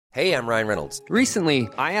Hey, I'm Ryan Reynolds. Recently,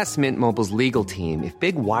 I asked Mint Mobile's legal team if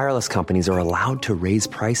big wireless companies are allowed to raise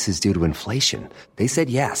prices due to inflation. They said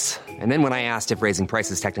yes. And then when I asked if raising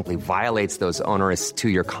prices technically violates those onerous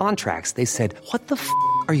two-year contracts, they said, "What the f***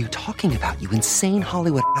 are you talking about, you insane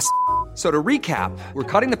Hollywood ass?" So to recap, we're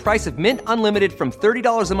cutting the price of Mint Unlimited from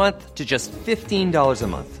 $30 a month to just $15 a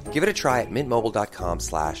month. Give it a try at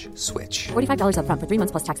mintmobile.com/switch. $45 up front for 3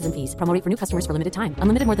 months plus taxes and fees. Promo rate for new customers for limited time.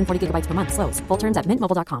 Unlimited more than 40 gigabytes per month. Slows full terms at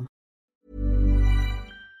mintmobile.com.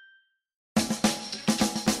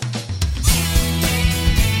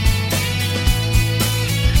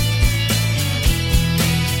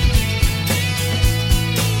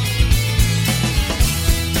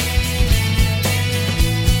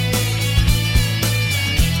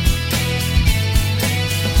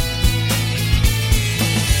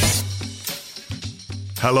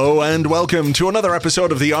 Hello and welcome to another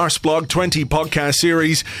episode of the Arseblog 20 podcast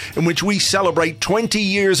series, in which we celebrate 20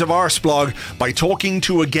 years of Arseblog by talking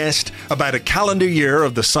to a guest about a calendar year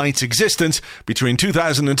of the site's existence between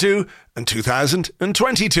 2002 and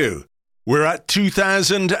 2022. We're at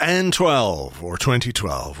 2012 or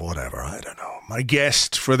 2012, whatever, I don't know. My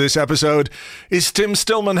guest for this episode is Tim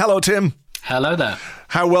Stillman. Hello, Tim. Hello there.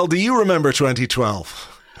 How well do you remember 2012?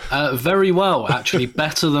 Very well, actually.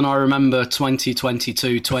 Better than I remember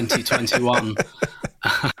 2022, 2021.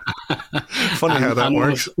 Funny how that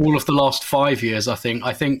works. All of the last 5 years, I think.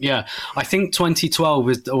 I think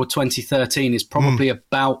 2012 or 2013 is probably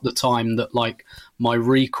about the time that like my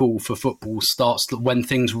recall for football starts, when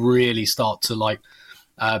things really start to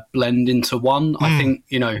blend into one. I think,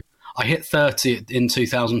 I hit 30 in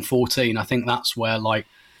 2014. I think that's where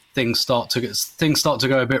things start to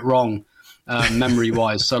go a bit wrong.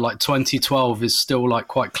 Memory-wise, so 2012 is still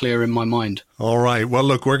quite clear in my mind. All right. Well,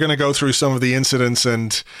 look, we're going to go through some of the incidents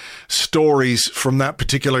and stories from that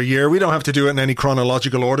particular year. We don't have to do it in any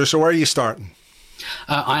chronological order. So where are you starting?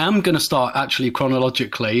 I am going to start actually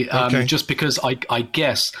chronologically, just because I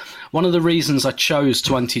guess one of the reasons I chose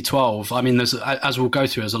 2012. I mean, as we'll go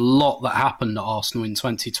through, there's a lot that happened at Arsenal in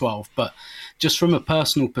 2012, but just from a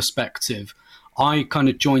personal perspective, I kind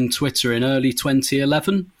of joined Twitter in early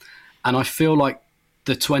 2011. And I feel like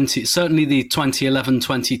certainly the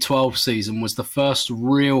 2011-2012 season was the first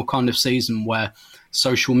real kind of season where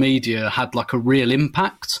social media had a real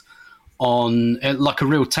impact on, a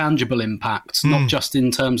real tangible impact, not just in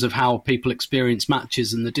terms of how people experience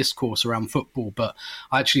matches and the discourse around football, but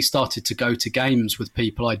I actually started to go to games with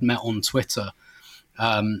people I'd met on Twitter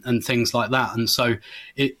and things like that. And so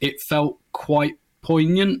it felt quite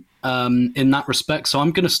poignant in that respect. So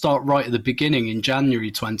I'm going to start right at the beginning in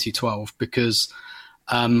January 2012 because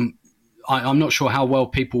I'm not sure how well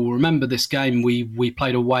people will remember this game. We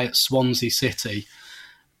played away at Swansea City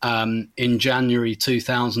in January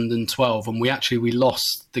 2012, and we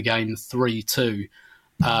lost the game 3-2.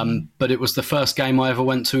 But it was the first game I ever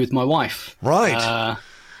went to with my wife. Right.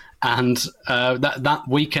 And that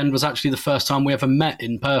weekend was actually the first time we ever met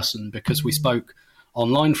in person because we spoke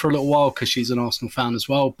online for a little while because she's an Arsenal fan as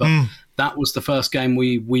well. But that was the first game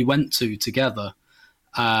we went to together.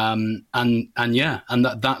 That's,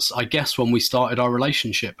 I guess, when we started our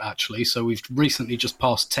relationship, actually. So we've recently just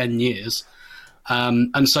passed 10 years.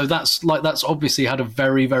 And so that's obviously had a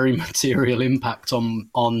very, very material impact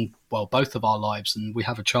on both of our lives. And we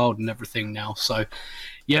have a child and everything now. So,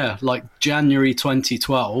 January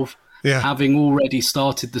 2012... Yeah. Having already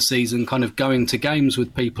started the season, kind of going to games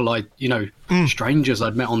with people strangers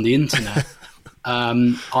I'd met on the internet.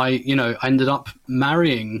 I ended up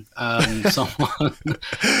marrying someone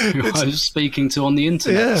who I was speaking to on the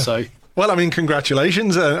internet. Yeah. So, well, I mean,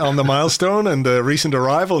 congratulations on the milestone and the recent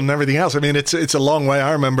arrival and everything else. I mean, it's a long way.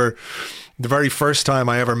 I remember the very first time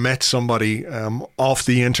I ever met somebody off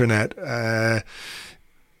the internet.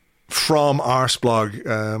 From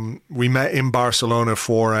Arseblog, we met in Barcelona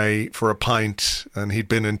for a pint, and he'd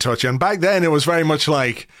been in touch. And back then, it was very much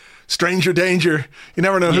like stranger danger. You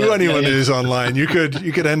never know who anyone is online. You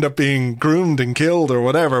could end up being groomed and killed or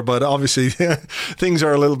whatever. But obviously, things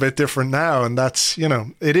are a little bit different now, and that's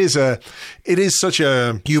it is such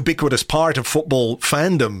a ubiquitous part of football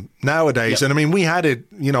fandom nowadays. Yep. And I mean, we had it,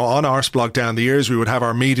 on Arseblog down the years. We would have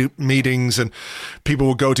our meetings and people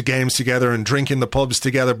would go to games together and drink in the pubs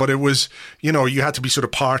together. But it was, you had to be sort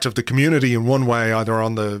of part of the community in one way, either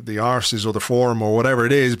on the arses or the forum or whatever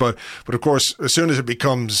it is. But of course, as soon as it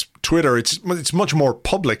becomes Twitter, it's much more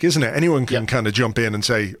public, isn't it? Anyone can kind of jump in and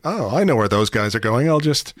say, "Oh, I know where those guys are going. I'll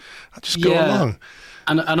just go along."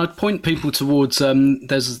 And I'd point people towards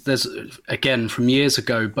there's again from years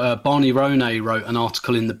ago. Barney Ronay wrote an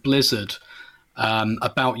article in the Blizzard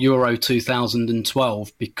about Euro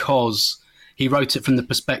 2012 because he wrote it from the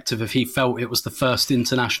perspective of he felt it was the first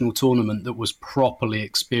international tournament that was properly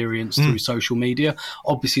experienced through social media.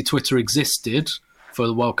 Obviously, Twitter existed for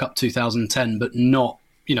the World Cup 2010, but not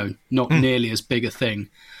nearly as big a thing.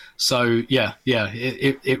 So,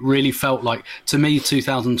 it really felt like, to me,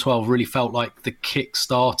 2012 really felt like the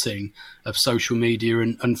kick-starting of social media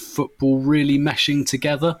and football really meshing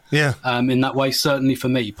together. Yeah. In that way, certainly for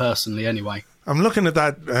me, personally, anyway. I'm looking at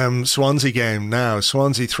that Swansea game now,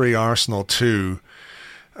 Swansea 3, Arsenal 2.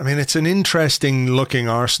 I mean, it's an interesting-looking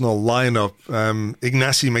Arsenal lineup.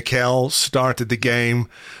 Ignacy Miquel started the game,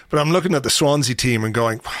 but I'm looking at the Swansea team and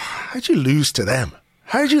going, how'd you lose to them?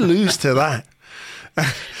 How'd you lose to that?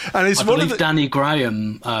 And it's I believe Danny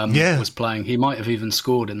Graham was playing. He might have even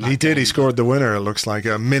scored in that He did. game. He scored the winner, it looks like,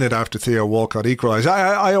 a minute after Theo Walcott equalised.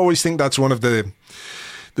 I always think that's one of the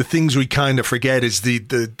things we kind of forget is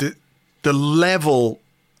the level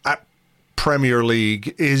at Premier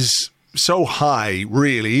League is so high,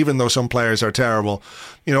 really, even though some players are terrible.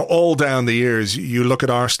 You know, all down the years, you look at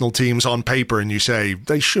Arsenal teams on paper and you say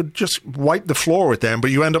they should just wipe the floor with them,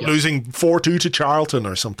 but you end up losing 4-2 to Charlton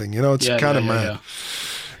or something. You know, it's kind of mad. Yeah.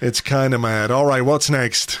 It's kind of mad. All right, what's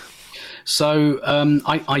next? So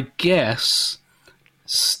I guess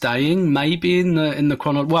staying maybe in the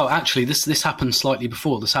chronology. Well, actually, this happened slightly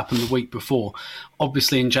before. This happened the week before.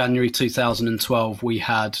 Obviously, in January 2012, we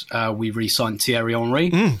re-signed Thierry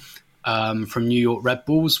Henry. From New York Red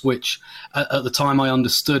Bulls, which at the time I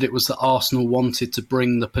understood it was that Arsenal wanted to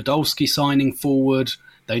bring the Podolski signing forward.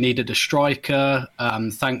 They needed a striker.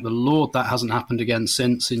 Thank the Lord that hasn't happened again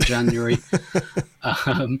since in January.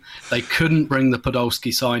 They couldn't bring the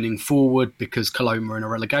Podolski signing forward because Cologne were in a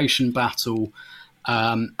relegation battle.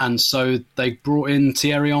 And so they brought in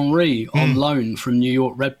Thierry Henry on loan from New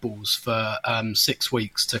York Red Bulls for 6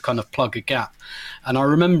 weeks to kind of plug a gap. And I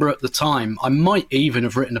remember at the time, I might even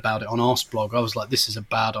have written about it on Arsblog. I was like, this is a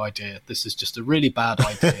bad idea. This is just a really bad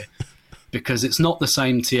idea because it's not the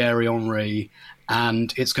same Thierry Henry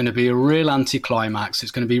and it's going to be a real anticlimax.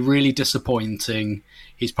 It's going to be really disappointing.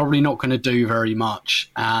 He's probably not going to do very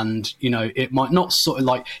much. And, you know, it might not sort of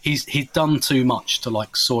like he's done too much to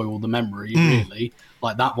like soil the memory, really.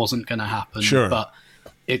 Like that wasn't going to happen. Sure. But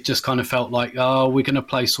it just kind of felt like, oh, we're going to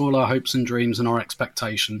place all our hopes and dreams and our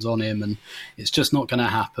expectations on him. And it's just not going to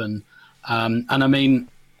happen. And I mean,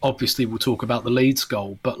 obviously we'll talk about the Leeds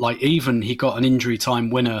goal, but like even he got an injury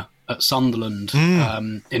time winner at Sunderland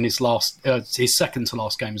in his second to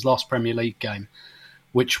last game, his last Premier League game,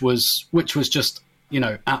 which was just, you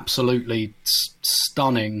know, absolutely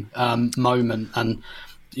stunning moment. And,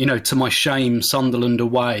 you know, to my shame, Sunderland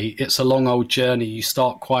away, it's a long old journey. You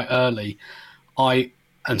start quite early.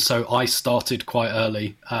 So I started quite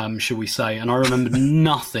early, shall we say. And I remember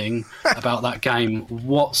nothing about that game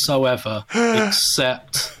whatsoever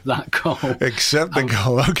except that goal. Except the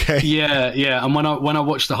goal, okay. Yeah. And when I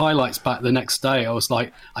watched the highlights back the next day, I was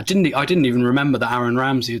like, I didn't even remember that Aaron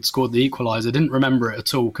Ramsey had scored the equaliser. I didn't remember it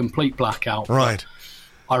at all. Complete blackout. Right.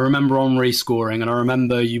 I remember Henry scoring, and I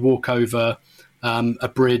remember you walk over a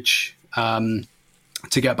bridge to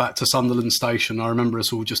get back to Sunderland Station. I remember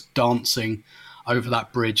us all just dancing over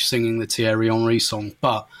that bridge singing the Thierry Henry song.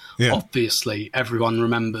 But obviously everyone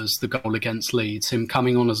remembers the goal against Leeds, him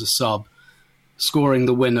coming on as a sub, scoring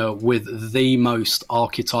the winner with the most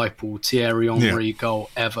archetypal Thierry Henry goal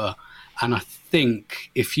ever. And I think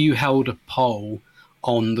if you held a poll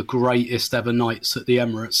on the greatest ever nights at the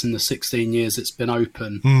Emirates in the 16 years it's been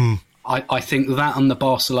open, I think that and the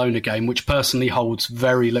Barcelona game, which personally holds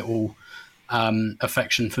very little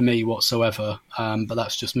affection for me whatsoever, but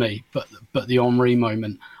that's just me. But the Henry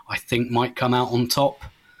moment, I think, might come out on top.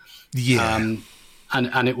 Yeah,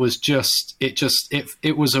 and it was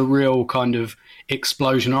it was a real kind of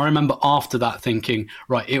explosion. I remember after that thinking,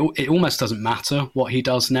 right, it almost doesn't matter what he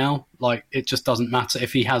does now. Like it just doesn't matter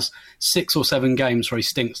if he has 6 or 7 games where he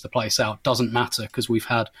stinks the place out. Doesn't matter because we've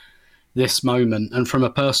had this moment. And from a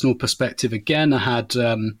personal perspective, again, I had.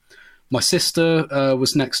 My sister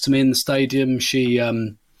was next to me in the stadium. She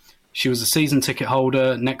was a season ticket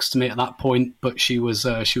holder next to me at that point, but she was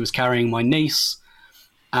carrying my niece,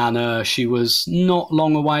 and she was not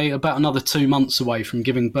long away, about another 2 months away from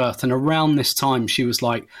giving birth. And around this time, she was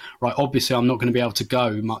like, right, obviously I'm not going to be able to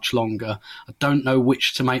go much longer. I don't know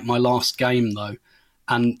which to make my last game, though.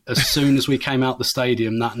 And as soon as we came out the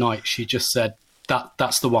stadium that night, she just said,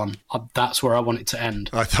 That's the one. That's where I want it to end.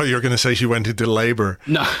 I thought you were going to say she went into labour.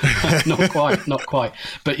 No, not quite.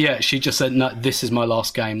 But yeah, she just said, no, this is my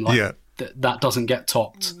last game. Like, that doesn't get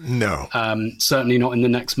topped. No. Certainly not in the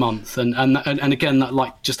next month. And again, that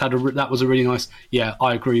like just had that was a really nice,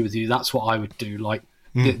 I agree with you. That's what I would do. Like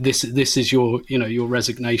this is your your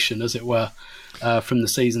resignation, as it were, from the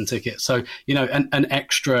season ticket. So an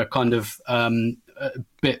extra kind of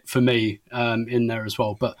bit for me in there as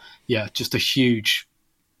well. But yeah, just a huge,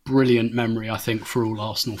 brilliant memory, I think, for all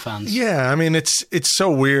Arsenal fans. Yeah, I mean, it's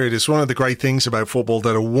so weird. It's one of the great things about football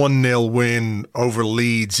that a 1-0 win over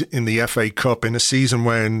Leeds in the FA Cup in a season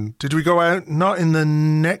when, did we go out not in the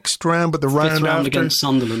next round, but the round after? Against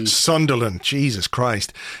Sunderland. Sunderland, Jesus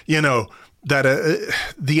Christ. That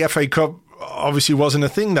the FA Cup obviously wasn't a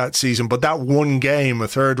thing that season, but that one game, a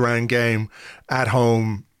third round game at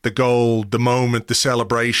home, the goal, the moment, the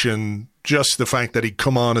celebration, just the fact that he'd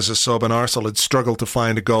come on as a sub and Arsenal had struggled to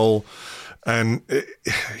find a goal and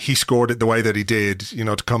he scored it the way that he did,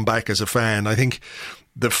 to come back as a fan. I think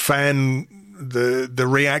the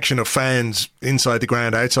reaction of fans inside the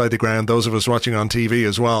ground, outside the ground, those of us watching on TV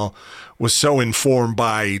as well, was so informed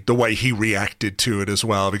by the way he reacted to it as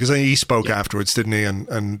well, because he spoke afterwards, didn't he?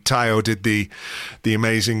 And Tayo did the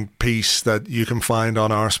amazing piece that you can find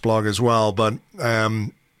on Arseblog as well. But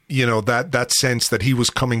that sense that he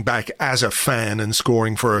was coming back as a fan and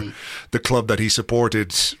scoring for the club that he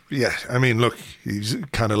supported. Yeah, I mean, look, he's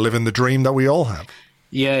kind of living the dream that we all have.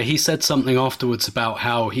 Yeah, he said something afterwards about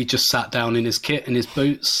how he just sat down in his kit and his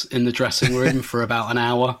boots in the dressing room for about an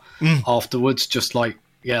hour afterwards, just like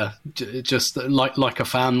a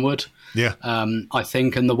fan would. Yeah. I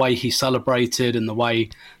think, and the way he celebrated and the way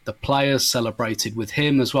the players celebrated with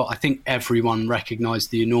him as well, I think everyone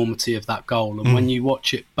recognised the enormity of that goal. And when you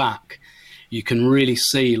watch it back, you can really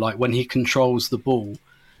see, like, when he controls the ball,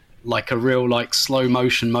 like a real, like, slow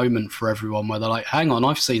motion moment for everyone where they're like, hang on,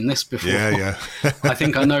 I've seen this before. Yeah. I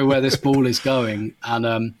think I know where this ball is going.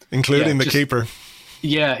 And including the keeper.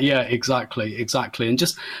 Yeah, exactly.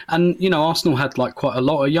 And Arsenal had like quite a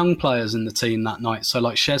lot of young players in the team that night. So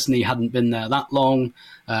like Szczesny hadn't been there that long.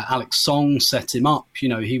 Alex Song set him up.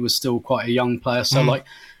 He was still quite a young player. So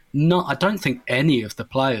I don't think any of the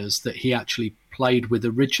players that he actually played with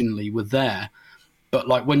originally were there. But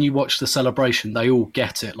like when you watch the celebration, they all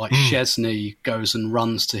get it. Like Szczesny goes and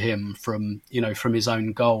runs to him from his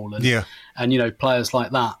own goal, and players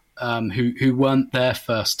like that who weren't there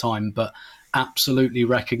first time, but absolutely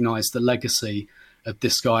recognise the legacy of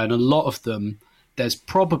this guy. And a lot of them, there's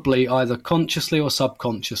probably either consciously or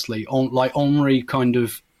subconsciously, like Henry kind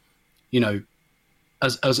of,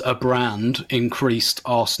 as a brand, increased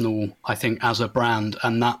Arsenal, I think, as a brand,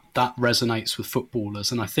 and that resonates with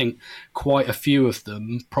footballers. And I think quite a few of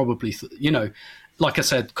them probably, like I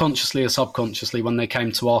said, consciously or subconsciously, when they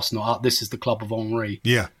came to Arsenal, this is the club of Henry.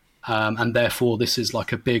 Yeah. And therefore, this is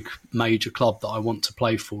like a big major club that I want to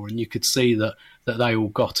play for. And you could see that they all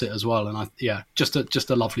got it as well. And just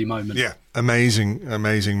a lovely moment. Yeah, amazing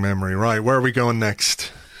memory. Right, where are we going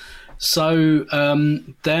next? So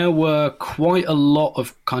there were quite a lot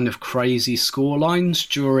of kind of crazy scorelines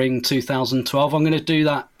during 2012. I'm going to do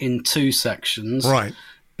that in two sections. Right.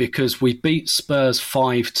 Because we beat Spurs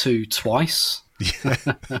 5-2 twice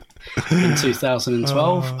in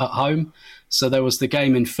 2012 at home. So there was the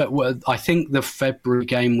game in I think the February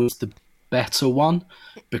game was the better one,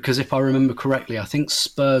 because if I remember correctly, I think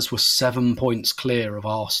Spurs were 7 points clear of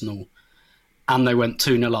Arsenal and they went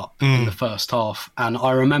 2-0 up in the first half. And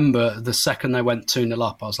I remember the second they went 2-0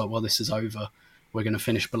 up, I was like, well, this is over. We're going to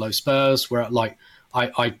finish below Spurs. Where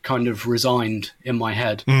I kind of resigned in my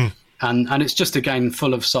head. And it's just a game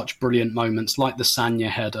full of such brilliant moments, like the Sanya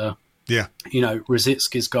header. Yeah.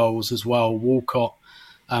 Rosicki's goals as well. Walcott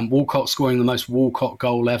scoring the most Walcott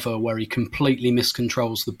goal ever, where he completely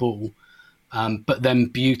miscontrols the ball, but then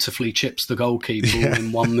beautifully chips the goalkeeper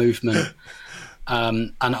in one movement.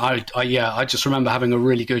 And I just remember having a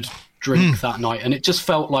really good drink that night, and it just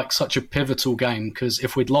felt like such a pivotal game, because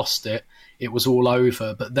if we'd lost it, it was all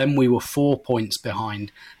over. But then we were 4 points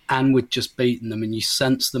behind, and we'd just beaten them, and you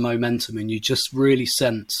sensed the momentum, and you just really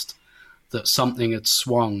sensed that something had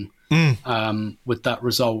swung. With that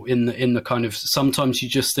result in the kind of, sometimes you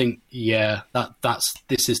just think,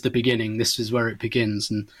 this is the beginning, this is where it begins,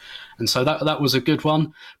 and so that was a good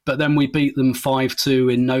one. But then we beat them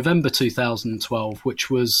 5-2 in November 2012, which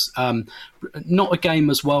was not a game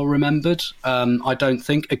as well remembered, I don't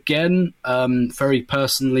think. Again, very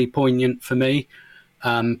personally poignant for me.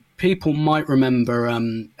 People might remember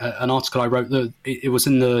an article I wrote, it was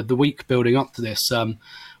in the week building up to this.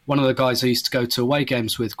 One of the guys I used to go to away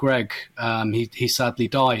games with, Greg, he sadly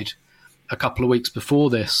died a couple of weeks before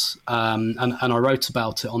this, and I wrote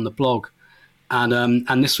about it on the blog.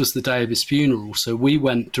 And this was the day of his funeral, so we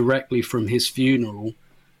went directly from his funeral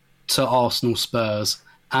to Arsenal Spurs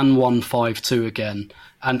and won 5-2 again.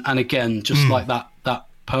 And again, just like that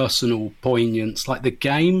personal poignance. Like the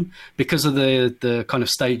game, because of the kind of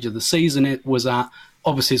stage of the season it was at,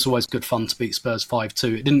 obviously it's always good fun to beat Spurs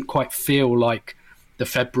 5-2. It didn't quite feel like the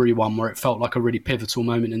February one where it felt like a really pivotal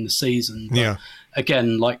moment in the season. But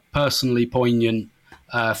again, like personally poignant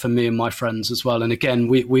for me and my friends as well. And again,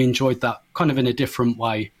 we enjoyed that kind of in a different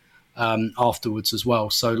way afterwards as well.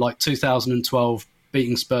 So like 2012,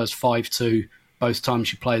 beating Spurs 5-2, both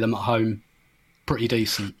times you play them at home, pretty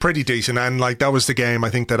decent. And like that was the game I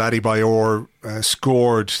think that Adebayor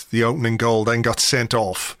scored the opening goal, then got sent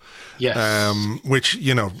off. Yes. Which,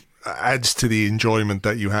 you know, adds to the enjoyment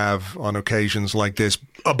that you have on occasions like this,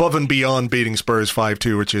 above and beyond beating Spurs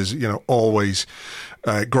 5-2, which is, you know, always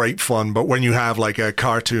great fun. But when you have like a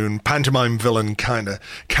cartoon pantomime villain kind of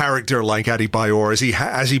character like Adebayor,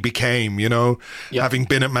 as he became, you know, having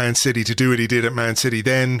been at Man City to do what he did at Man City,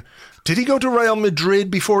 then did he go to Real Madrid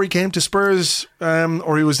before he came to Spurs,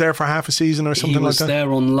 or he was there for half a season or something like that? He was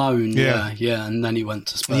there on loan, yeah, and then he went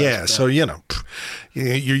to Spurs. Yeah, so, you know,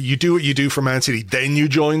 you do what you do for Man City, then you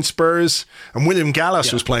join Spurs. And William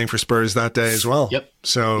Gallas was playing for Spurs that day as well. Yep.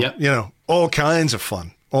 So, you know, all kinds of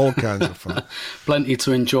fun. All kinds of fun. Plenty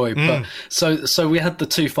to enjoy. But so we had the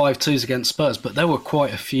 2 5-2s against Spurs, but there were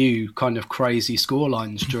quite a few kind of crazy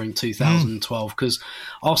scorelines during 2012 because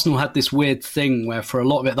Arsenal had this weird thing where for a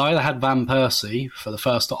lot of it, they either had Van Persie for the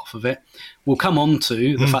first half of it. We'll come on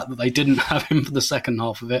to the fact that they didn't have him for the second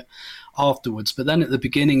half of it afterwards. But then at the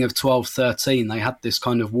beginning of 12-13, they had this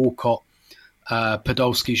kind of Walcott,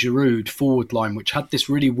 Podolski, Giroud forward line, which had this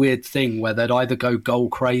really weird thing where they'd either go goal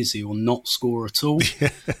crazy or not score at all.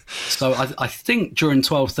 So I think during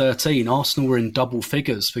 12-13, Arsenal were in double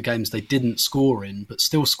figures for games they didn't score in, but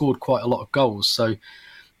still scored quite a lot of goals. So,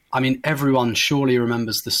 I mean, everyone surely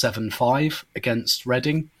remembers the 7-5 against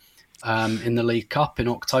Reading in the League Cup in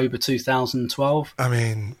October 2012. I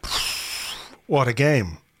mean, what a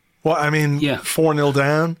game. 4-0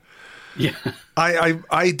 down. Yeah.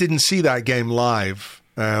 I didn't see that game live.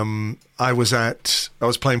 I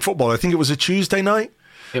was playing football. I think it was a Tuesday night.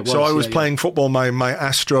 It was, so I was playing football. My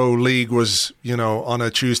Astro League was, you know, on a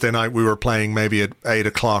Tuesday night. We were playing maybe at 8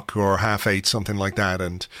 o'clock or 8:30, something like that.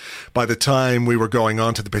 And by the time we were going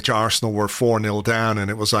onto the pitch, Arsenal were 4-0 down, and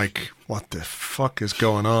it was like, what the fuck is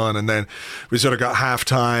going on? And then we sort of got half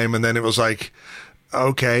time, and then it was like,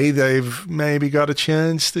 okay, they've maybe got a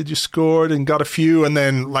chance. They just scored and got a few. And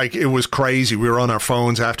then, like, it was crazy. We were on our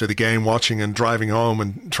phones after the game watching and driving home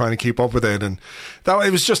and trying to keep up with it. And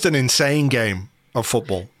it was just an insane game of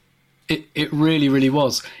football. It really, really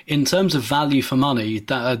was. In terms of value for money,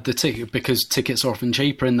 the ticket, because tickets are often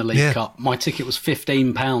cheaper in the League Cup, my ticket was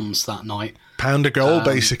 £15 that night. Pound a goal,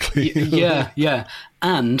 basically. Yeah.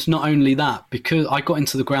 And not only that, because I got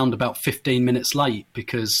into the ground about 15 minutes late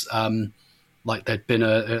because... like there'd been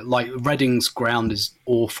like Reading's ground is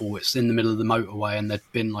awful. It's in the middle of the motorway and there'd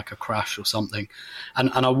been like a crash or something.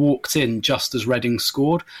 And I walked in just as Reading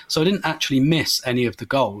scored. So I didn't actually miss any of the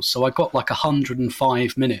goals. So I got like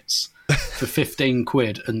 105 minutes for 15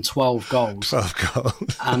 quid and 12 goals. 12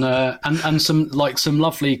 goals. and some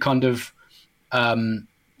lovely kind of,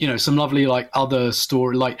 you know, some lovely like other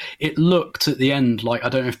story. Like it looked at the end, like, I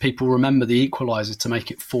don't know if people remember the equaliser to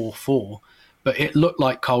make it 4-4. But it looked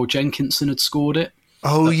like Cole Jenkinson had scored it.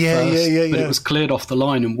 Oh, yeah. But it was cleared off the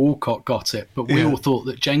line and Walcott got it. But we all thought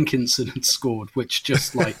that Jenkinson had scored, which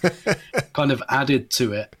just like kind of added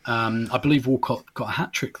to it. I believe Walcott got a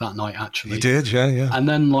hat-trick that night, actually. He did, yeah. And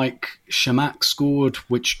then like Shamak scored,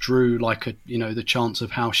 which drew like the chance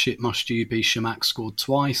of how shit must you be. Shamak scored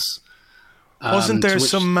twice. Wasn't there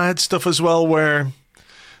some mad stuff as well where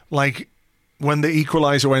like when the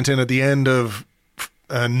equaliser went in at the end of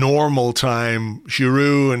normal time,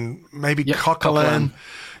 Giroud and maybe Coquelin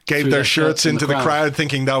gave their shirts into the crowd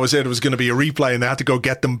thinking that was it. It was going to be a replay and they had to go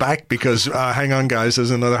get them back because hang on guys,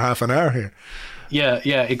 there's another half an hour here.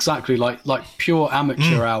 Yeah, exactly. Like pure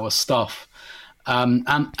amateur hour stuff. And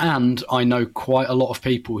I know quite a lot of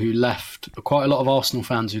people who left, quite a lot of Arsenal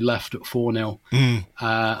fans who left at 4-0.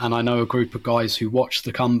 And I know a group of guys who watched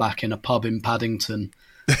the comeback in a pub in Paddington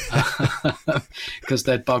because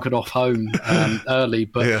they'd buggered off home early.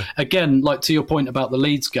 But again, like to your point about the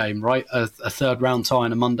Leeds game, right? A third round tie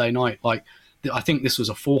on a Monday night. Like I think this was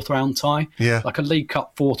a fourth round tie. Yeah. Like a League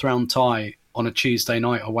Cup fourth round tie on a Tuesday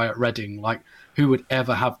night away at Reading. Like who would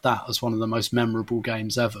ever have that as one of the most memorable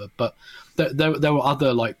games ever? But there were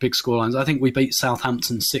other like big scorelines. I think we beat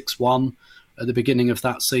Southampton 6-1 at the beginning of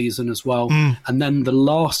that season as well. And then the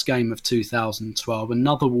last game of 2012,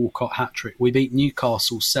 another Walcott hat-trick. We beat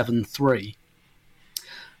Newcastle 7-3.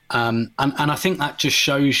 And I think that just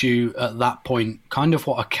shows you at that point kind of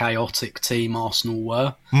what a chaotic team Arsenal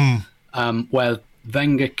were, where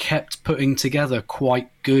Wenger kept putting together quite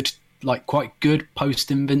good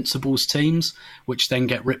post-Invincibles teams, which then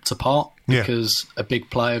get ripped apart because a big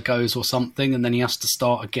player goes or something, and then he has to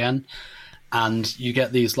start again. And you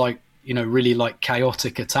get these really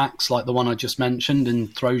chaotic attacks like the one I just mentioned,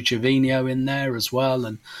 and throw Gervinho in there as well,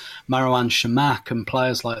 and Marouane Chamakh and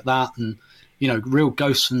players like that, and real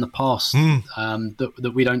ghosts from the past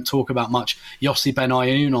that we don't talk about much. Yossi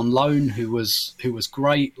Benayoun on loan, who was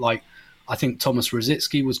great. I think Thomas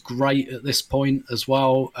Rosicky was great at this point as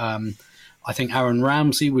well. I think Aaron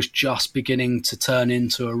Ramsey was just beginning to turn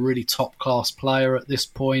into a really top class player at this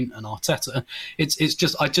point, and Arteta.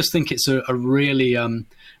 I just think it's a really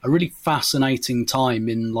fascinating time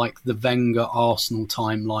in the Wenger Arsenal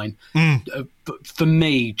timeline. For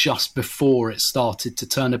me, just before it started to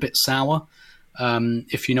turn a bit sour.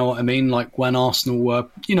 If you know what I mean, when Arsenal were,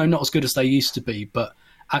 not as good as they used to be, but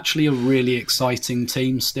actually a really exciting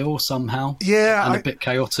team still somehow. Yeah, and a bit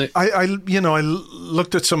chaotic. I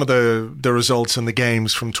looked at some of the results in the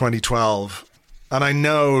games from 2012, and I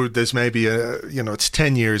know there's maybe it's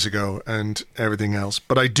 10 years ago and everything else,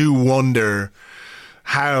 but I do wonder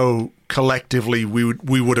how collectively we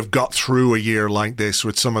would have got through a year like this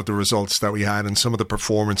with some of the results that we had and some of the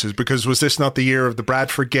performances, because was this not the year of the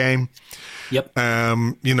Bradford game? Yep.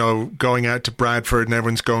 Going out to Bradford and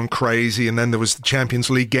everyone's going crazy, and then there was the Champions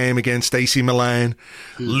League game against AC Milan,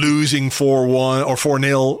 losing 4-1 or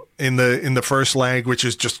 4-0 in the first leg, which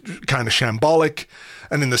is just kind of shambolic,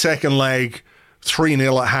 and in the second leg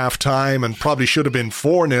 3-0 at half time, and probably should have been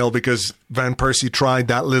 4-0 because Van Persie tried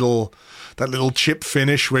that little chip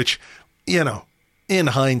finish, which, in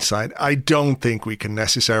hindsight, I don't think we can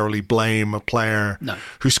necessarily blame a player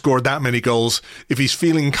who scored that many goals. If he's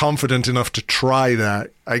feeling confident enough to try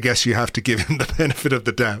that, I guess you have to give him the benefit of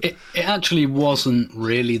the doubt. It actually wasn't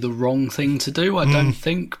really the wrong thing to do, I don't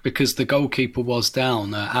think, because the goalkeeper was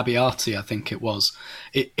down, Abiati, I think it was.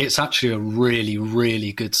 It's actually a really,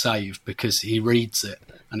 really good save because he reads it,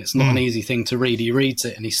 and it's not an easy thing to read. He reads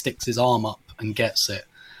it and he sticks his arm up and gets it.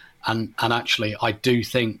 And actually, I do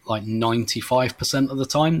think 95% of the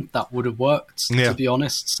time that would have worked, to be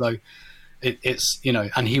honest. So it's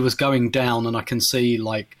and he was going down, and I can see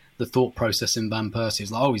the thought process in Van Persie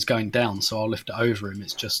is he's going down, so I'll lift it over him.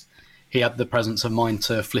 It's just he had the presence of mind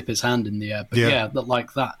to flip his hand in the air. But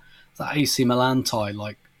that AC Milan tie,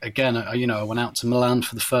 again, I went out to Milan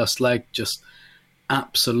for the first leg, just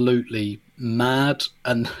absolutely mad,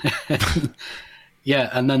 and.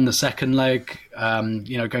 Yeah, and then the second leg, going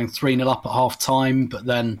 3-0 up at half time, but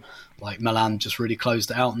then Milan just really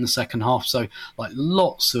closed it out in the second half. So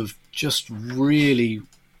lots of just really,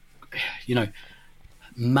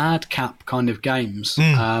 madcap kind of games.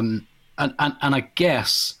 And I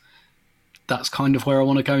guess that's kind of where I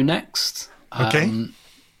want to go next. Okay.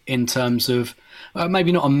 In terms of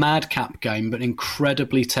maybe not a madcap game, but an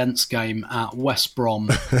incredibly tense game at West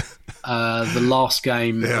Brom. The last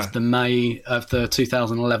game of the May of the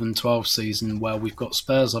 2011-12 season, where we've got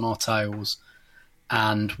Spurs on our tails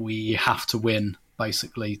and we have to win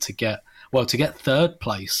basically to get third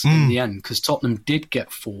place in the end, because Tottenham did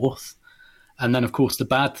get fourth, and then of course the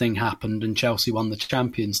bad thing happened and Chelsea won the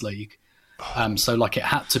Champions League, so it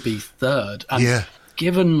had to be third. And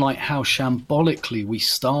given how shambolically we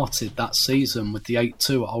started that season with the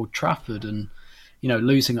 8-2 at Old Trafford and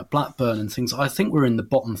losing at Blackburn and things, I think we're in the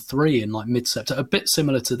bottom three in mid-September, a bit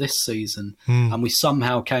similar to this season, and we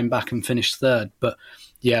somehow came back and finished third. But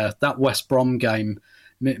that West Brom game,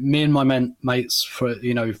 me and my mates for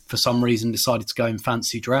some reason decided to go in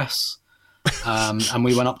fancy dress, and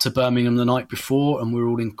we went up to Birmingham the night before, and we were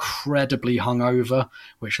all incredibly hungover,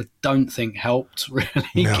 which I don't think helped really,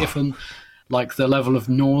 given the level of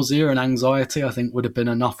nausea and anxiety. I think would have been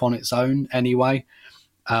enough on its own anyway.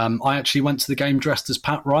 I actually went to the game dressed as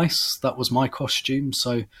Pat Rice. That was my costume.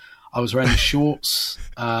 So I was wearing shorts,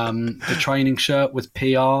 the training shirt with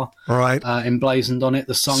PR emblazoned on it,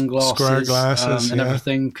 the sunglasses and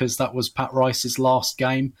everything, because that was Pat Rice's last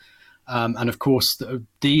game. And of course,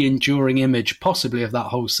 the enduring image possibly of that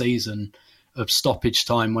whole season of stoppage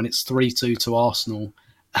time when it's 3-2 to Arsenal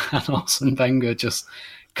and Arsene Wenger just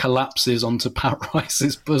collapses onto Pat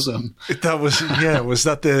Rice's bosom. That was, was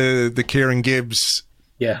that the Kieran Gibbs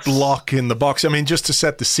block in the box? I mean, just to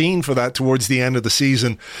set the scene for that, towards the end of the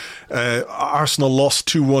season, Arsenal lost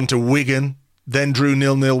 2-1 to Wigan, then drew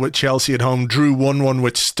 0-0 with Chelsea at home, drew 1-1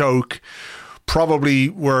 with Stoke, probably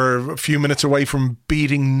were a few minutes away from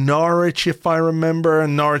beating Norwich, if I remember,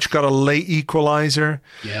 and Norwich got a late equaliser.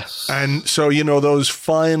 Yes. And so, those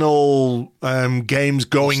final games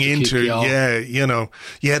going into,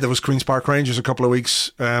 there was Queen's Park Rangers a couple of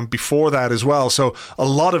weeks before that as well. So a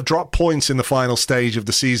lot of drop points in the final stage of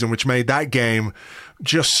the season, which made that game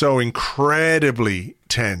just so incredibly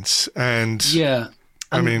tense. And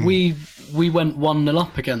we went 1-0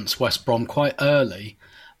 up against West Brom quite early.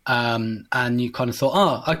 And you kind of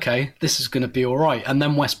thought, okay, this is going to be all right. And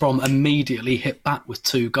then West Brom immediately hit back with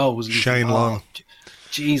 2 goals. And Shane Long.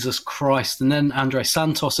 Jesus Christ. And then Andre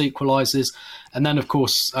Santos equalises. And then, of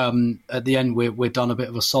course, at the end, we're done a bit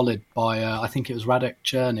of a solid by, I think it was Radek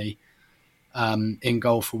Cherny in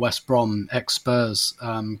goal for West Brom, ex-Spurs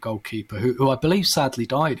goalkeeper, who I believe sadly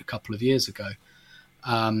died a couple of years ago,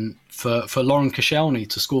 for Lauren Koscielny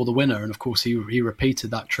to score the winner. And, of course, he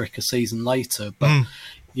repeated that trick a season later. But...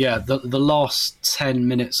 Yeah, the last 10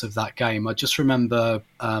 minutes of that game, I just remember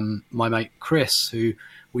my mate Chris, who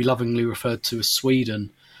we lovingly referred to as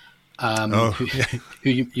Sweden, who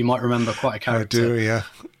you might remember, quite a character. I do, yeah.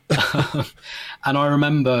 And I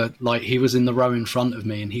remember, he was in the row in front of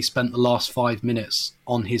me, and he spent the last 5 minutes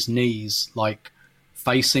on his knees,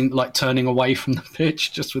 facing, turning away from the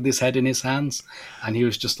pitch, just with his head in his hands. And he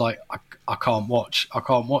was just like, I can't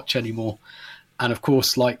watch anymore. And of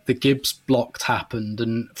course, the Gibbs blocked happened.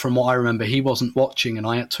 And from what I remember, he wasn't watching, and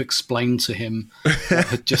I had to explain to him what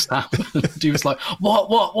had just happened. He was like,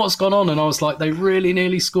 what's gone on? And I was like, they really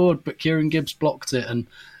nearly scored, but Kieran Gibbs blocked it. And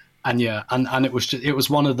it was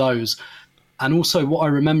one of those. And also what I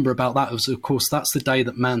remember about that was, of course, that's the day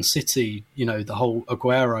that Man City, the whole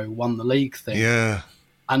Aguero won the league thing. Yeah.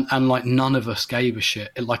 And none of us gave a shit.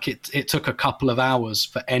 It took a couple of hours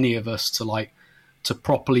for any of us to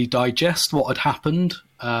properly digest what had happened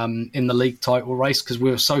in the league title race, because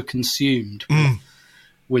we were so consumed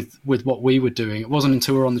with what we were doing. It wasn't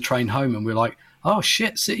until we were on the train home and we were like, oh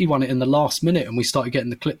shit, City won it in the last minute, and we started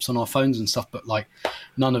getting the clips on our phones and stuff, but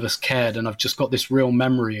none of us cared. And I've just got this real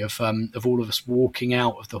memory of all of us walking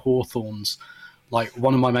out of the Hawthorns.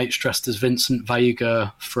 One of my mates dressed as Vincent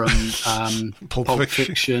Vega from Pulp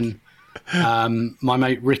Fiction. My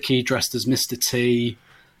mate Ricky dressed as Mr. T.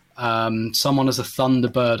 Someone as a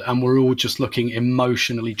Thunderbird, and we're all just looking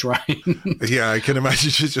emotionally drained. Yeah, I can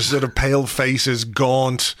imagine just sort of pale faces,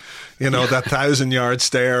 gaunt, that 1,000-yard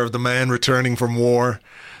stare of the man returning from war.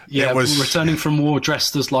 Yeah, returning from war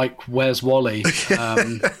dressed as Where's Wally?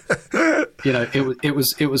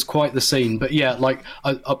 It was quite the scene. But yeah,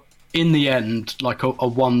 in the end, a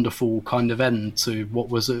wonderful kind of end to what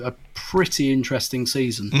was a pretty interesting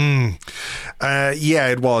season. Yeah,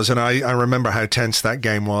 it was. And I remember how tense that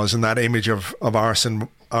game was, and that image of Arsene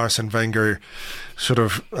Wenger sort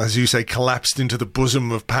of, as you say, collapsed into the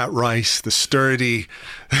bosom of Pat Rice, the sturdy,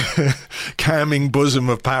 calming bosom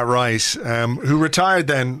of Pat Rice, who retired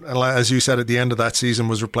then, as you said, at the end of that season,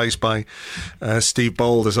 was replaced by Steve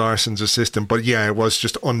Bold as Arsene's assistant. But yeah, it was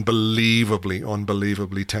just unbelievably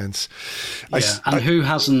tense. Yeah, who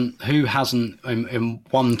hasn't in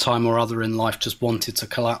one time or other in life just wanted to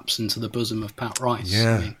collapse into the bosom of Pat Rice?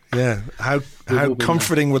 Yeah, yeah. How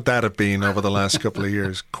comforting would that have been over the last couple of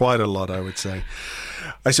years? Quite a lot, I would say.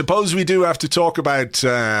 I suppose we do have to talk about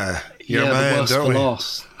your man, don't we?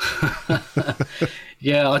 Last.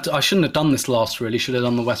 Yeah, I shouldn't have done this last, really. Should have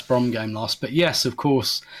done the West Brom game last. But yes, of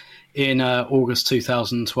course, in August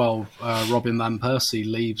 2012, Robin Van Persie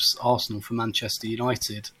leaves Arsenal for Manchester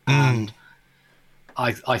United. And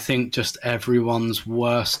I think just everyone's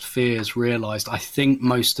worst fears realised. I think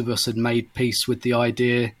most of us had made peace with the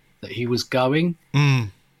idea that he was going.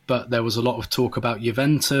 But there was a lot of talk about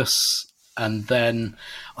Juventus. And then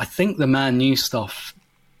I think the Man U stuff,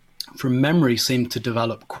 from memory, seemed to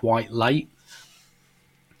develop quite late.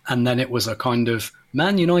 And then it was a kind of,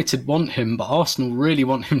 Man United want him, but Arsenal really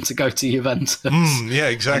want him to go to Juventus. Yeah,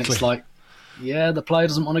 exactly. And it's the player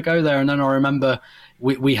doesn't want to go there. And then I remember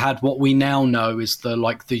we had what we now know is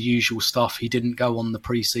the usual stuff. He didn't go on the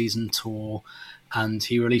pre-season tour. And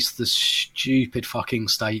he released this stupid fucking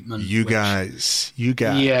statement. You guys.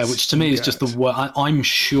 Yeah, which to me is just the word. I'm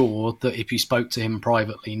sure that if you spoke to him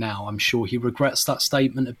privately now, I'm sure he regrets that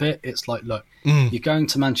statement a bit. It's look, you're going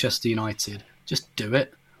to Manchester United. Just do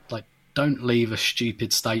it. Don't leave a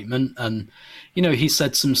stupid statement. And, he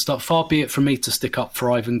said some stuff, far be it from me to stick up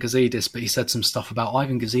for Ivan Gazidis, but he said some stuff about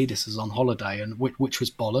Ivan Gazidis is on holiday, and which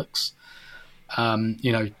was bollocks.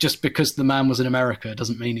 Just because the man was in America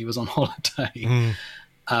doesn't mean he was on holiday.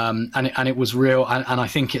 And it was real. And I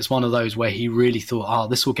think it's one of those where he really thought,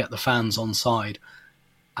 this will get the fans on side.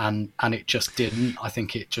 And it just didn't. I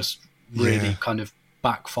think it just really kind of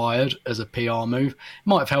backfired as a PR move. It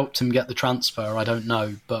might have helped him get the transfer, I don't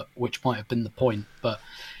know, but which might have been the point. But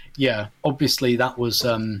yeah, obviously that was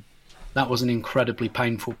an incredibly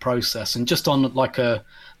painful process. And just on like the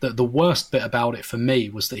worst bit about it for me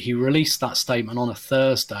was that he released that statement on a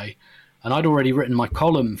Thursday, and I'd already written my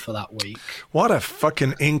column for that week. What a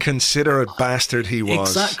fucking inconsiderate bastard he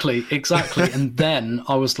was. Exactly. And then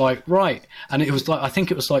I was like, right. And it was like, I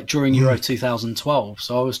think it was like during Euro 2012.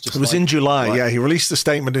 So I was just It was in July, right. yeah. He released the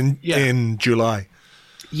statement in July.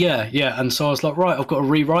 Yeah. And so I was like, right, I've got to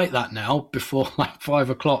rewrite that now before like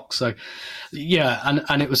 5 o'clock. So yeah,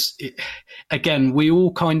 and it was, again, we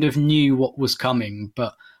all kind of knew what was coming,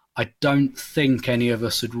 but I don't think any of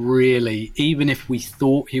us had really, even if we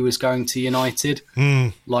thought he was going to United,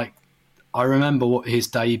 like I remember what his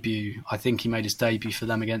debut, I think he made his debut for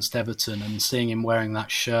them against Everton, and seeing him wearing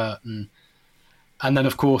that shirt, and then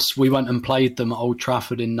of course we went and played them at Old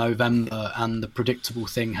Trafford in November, and the predictable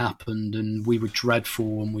thing happened, and we were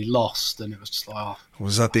dreadful and we lost, and it was just like, oh.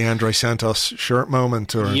 Was that the Andre Santos shirt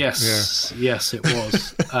moment? Or Yes, it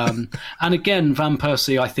was. And again, Van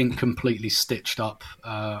Persie, I think, completely stitched up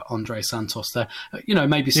Andre Santos there.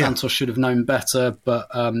 Maybe Santos should have known better, but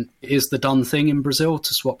it is the done thing in Brazil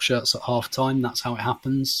to swap shirts at half-time. That's how it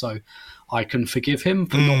happens. So I can forgive him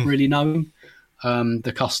for not really knowing.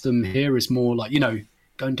 The custom here is more like,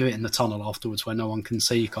 go and do it in the tunnel afterwards where no one can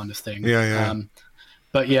see kind of thing.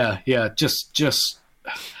 But just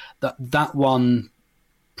that one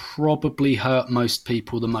probably hurt most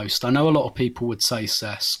people the most. I know a lot of people would say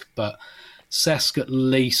Cesc, but Cesc at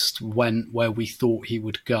least went where we thought he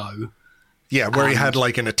would go. Yeah, where he had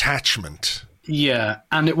like an attachment. Yeah,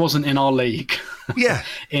 and it wasn't in our league. Yeah.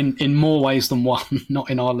 in more ways than one, not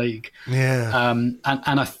in our league. Yeah. And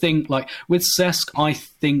I think, like, with Cesc, I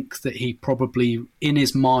think that he probably, in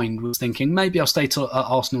his mind, was thinking, maybe I'll stay at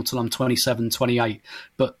Arsenal till I'm 27, 28.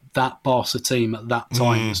 But that Barca team at that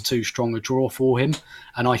time was too strong a draw for him.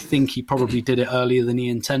 And I think he probably did it earlier than he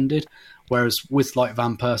intended. Whereas with, like,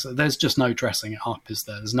 Van Persie, there's just no dressing it up, is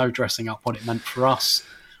there? There's no dressing up what it meant for us,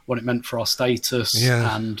 what it meant for our status,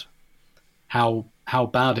 and how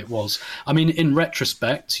bad it was. I mean, in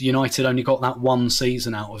retrospect, United only got that one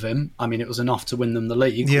season out of him. I mean, it was enough to win them the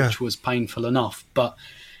league, which was painful enough. But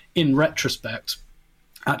in retrospect,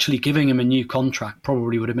 actually giving him a new contract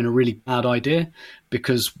probably would have been a really bad idea,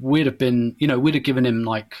 because we'd have given him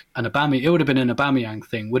like an Aubameyang. It would have been an Aubameyang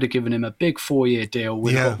thing. We'd have given him a big 4-year deal.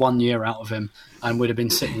 We'd have got 1 year out of him, and we'd have been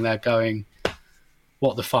sitting there going,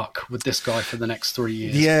 what the fuck with this guy for the next 3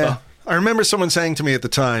 years? Yeah. But I remember someone saying to me at the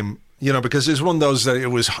time, because it's one of those that it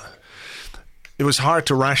was hard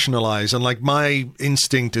to rationalise. And like, my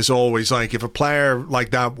instinct is always like, if a player like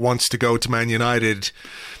that wants to go to Man United,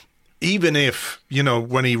 even if,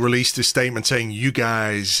 when he released his statement saying, you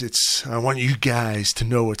guys, I want you guys to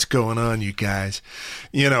know what's going on, you guys,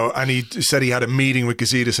 and he said he had a meeting with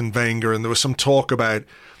Gazidis and Wenger, and there was some talk about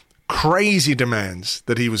crazy demands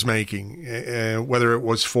that he was making, whether it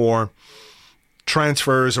was for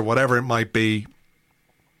transfers or whatever it might be.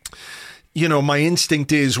 My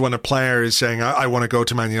instinct is, when a player is saying, I want to go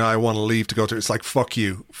to Man United, I want to leave to go to, it's like, fuck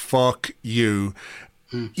you.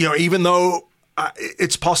 Even though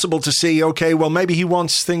it's possible to see, okay, well, maybe he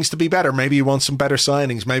wants things to be better. Maybe he wants some better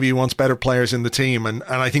signings. Maybe he wants better players in the team. And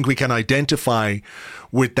I think we can identify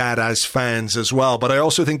with that as fans as well. But I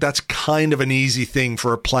also think that's kind of an easy thing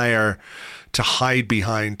for a player to hide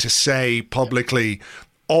behind, to say publicly,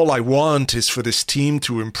 all I want is for this team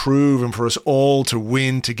to improve and for us all to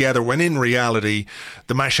win together, when in reality,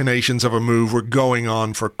 the machinations of a move were going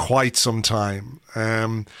on for quite some time.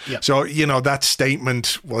 So, that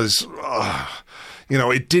statement was,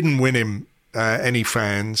 it didn't win him any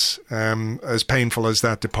fans, as painful as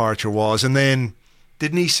that departure was. And then,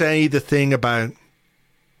 didn't he say the thing about,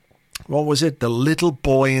 what was it? The little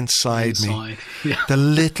boy inside me. Yeah. The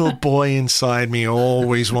little boy inside me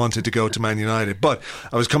always wanted to go to Man United. But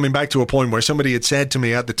I was coming back to a point where somebody had said to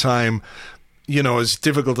me at the time, as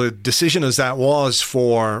difficult a decision as that was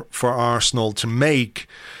for Arsenal to make,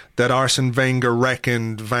 that Arsene Wenger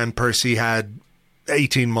reckoned Van Persie had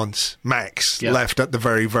 18 months max left at the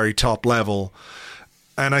very, very top level.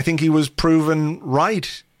 And I think he was proven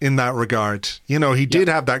right in that regard. He did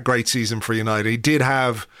have that great season for United. He did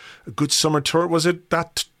have a good summer tour. Was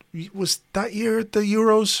that year the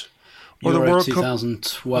Euros or the World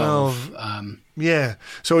 2012? Cup? Yeah.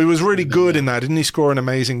 So he was really good in that. Didn't he score an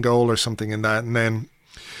amazing goal or something in that? And then,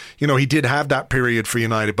 he did have that period for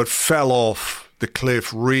United, but fell off the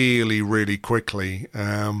cliff really, really quickly.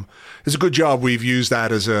 It's a good job we've used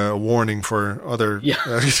that as a warning for other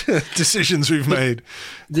decisions we've made.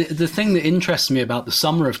 The thing that interests me about the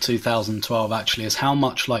summer of 2012 actually is how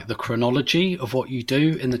much like the chronology of what you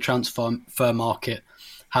do in the transfer market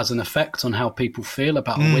has an effect on how people feel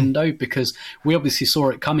about a window, because we obviously saw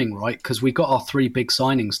it coming, right? Because we got our 3 big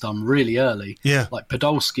signings done really early. Yeah. Like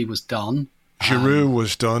Podolski was done. Giroud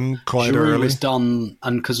was done quite Giroud early. was done,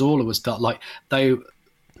 and Cazorla was done. Like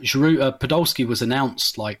Podolski was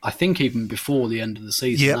announced, like I think even before the end of the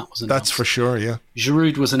season. Yeah, that was announced. That's for sure. Yeah,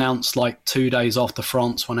 Giroud was announced like 2 days after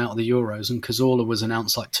France went out of the Euros, and Cazorla was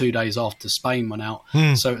announced like 2 days after Spain went out.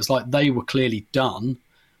 So it's like they were clearly done.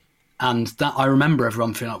 And that I remember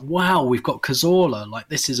everyone feeling like, wow, we've got Cazorla. Like,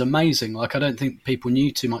 this is amazing. Like, I don't think people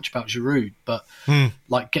knew too much about Giroud, but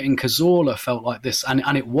like getting Cazorla felt like this.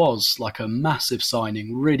 And it was like a massive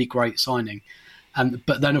signing, really great signing.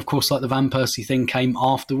 But then, of course, like the Van Persie thing came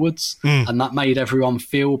afterwards, and that made everyone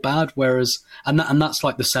feel bad. Whereas, and that's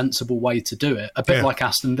like the sensible way to do it. A bit like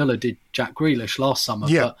Aston Villa did Jack Grealish last summer.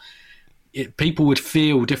 Yeah. But people would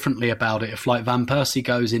feel differently about it if like Van Persie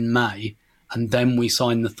goes in May, and then we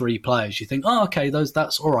sign the 3 players. You think, oh, okay,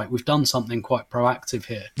 that's all right. We've done something quite proactive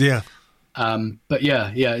here. Yeah. But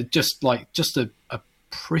just a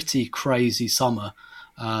pretty crazy summer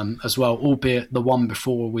as well, albeit the one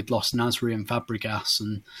before we'd lost Nasri and Fabregas.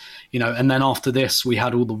 And, and then after this, we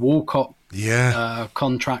had all the Walcott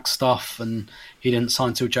contract stuff, and he didn't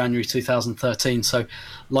sign till January 2013. So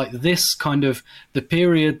like this kind of the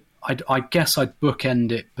period, I guess I'd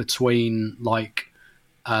bookend it between like,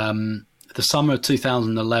 the summer of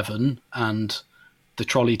 2011 and the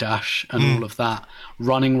trolley dash and all of that,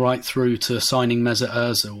 running right through to signing Mesut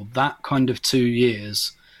Ozil, that kind of 2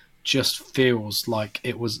 years just feels like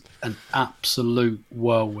it was an absolute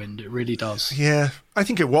whirlwind. It really does. Yeah, I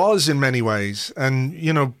think it was in many ways.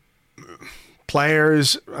 And,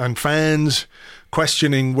 players and fans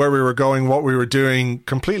questioning where we were going, what we were doing,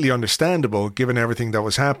 completely understandable given everything that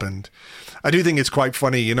was happened. I do think it's quite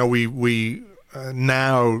funny, we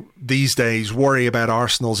now these days worry about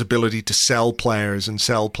Arsenal's ability to sell players and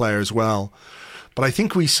sell players well. But I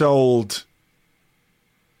think we sold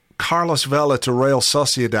Carlos Vela to Real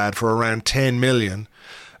Sociedad for around 10 million.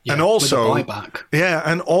 Yeah, and also with a buyback. Yeah,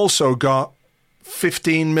 and also got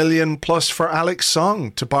 15 million plus for Alex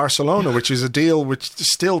Song to Barcelona, which is a deal which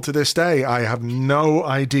still to this day I have no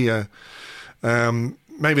idea.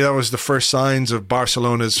 Maybe that was the first signs of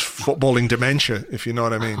Barcelona's footballing dementia, if you know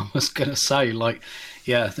what I mean. I was going to say,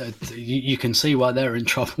 you can see why they're in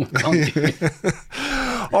trouble, can't you?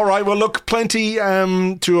 All right, well, look, plenty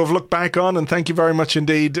to have looked back on, and thank you very much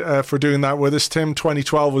indeed for doing that with us, Tim.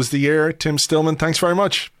 2012 was the year. Tim Stillman, thanks very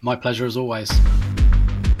much. My pleasure as always.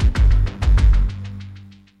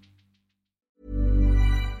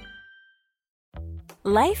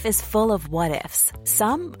 Life is full of what-ifs.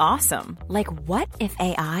 Some awesome, like what if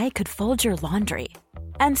AI could fold your laundry?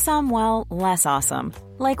 And some, well, less awesome,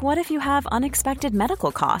 like what if you have unexpected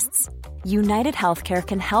medical costs? United Healthcare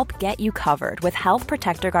can help get you covered with Health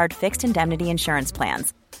Protector Guard fixed indemnity insurance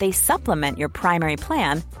plans. They supplement your primary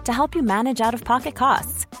plan to help you manage out-of-pocket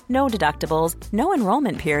costs. No deductibles, no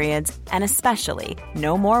enrollment periods, and especially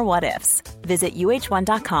no more what-ifs. Visit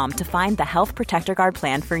uh1.com to find the Health Protector Guard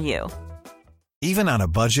plan for you. Even on a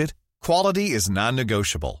budget, quality is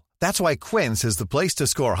non-negotiable. That's why Quince is the place to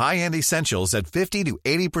score high-end essentials at 50 to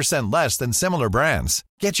 80% less than similar brands.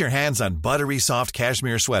 Get your hands on buttery soft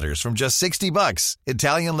cashmere sweaters from just $60,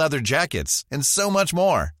 Italian leather jackets, and so much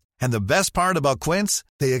more. And the best part about Quince,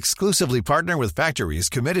 they exclusively partner with factories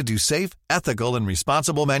committed to safe, ethical, and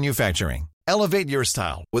responsible manufacturing. Elevate your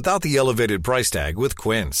style without the elevated price tag with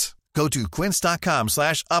Quince. Go to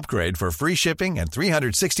quince.com/upgrade for free shipping and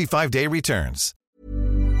 365-day returns.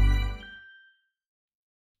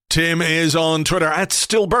 Tim is on Twitter at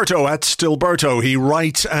Stilberto. He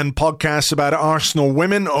writes and podcasts about Arsenal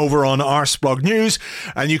women over on Arsblog News,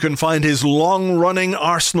 and you can find his long-running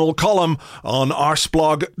Arsenal column on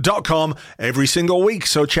arsblog.com every single week,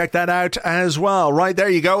 so check that out as well. Right, there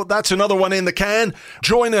you go. That's another one in the can.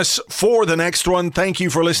 Join us for the next one. Thank you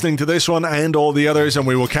for listening to this one and all the others, and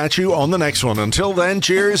we will catch you on the next one. Until then,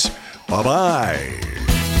 cheers. Bye-bye.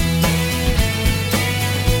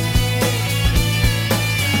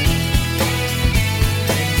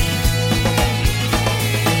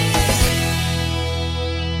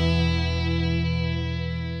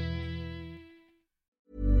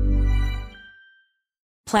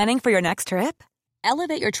 Planning for your next trip?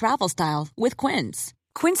 Elevate your travel style with Quince.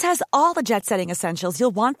 Quince has all the jet-setting essentials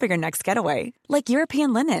you'll want for your next getaway, like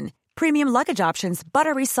European linen, premium luggage options,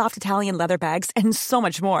 buttery soft Italian leather bags, and so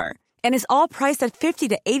much more. And is all priced at 50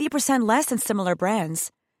 to 80% less than similar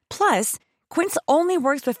brands. Plus, Quince only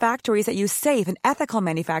works with factories that use safe and ethical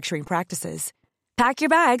manufacturing practices. Pack your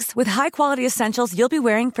bags with high-quality essentials you'll be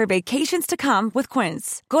wearing for vacations to come with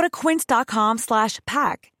Quince. Go to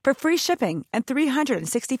quince.com/pack for free shipping and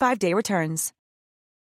 365-day returns.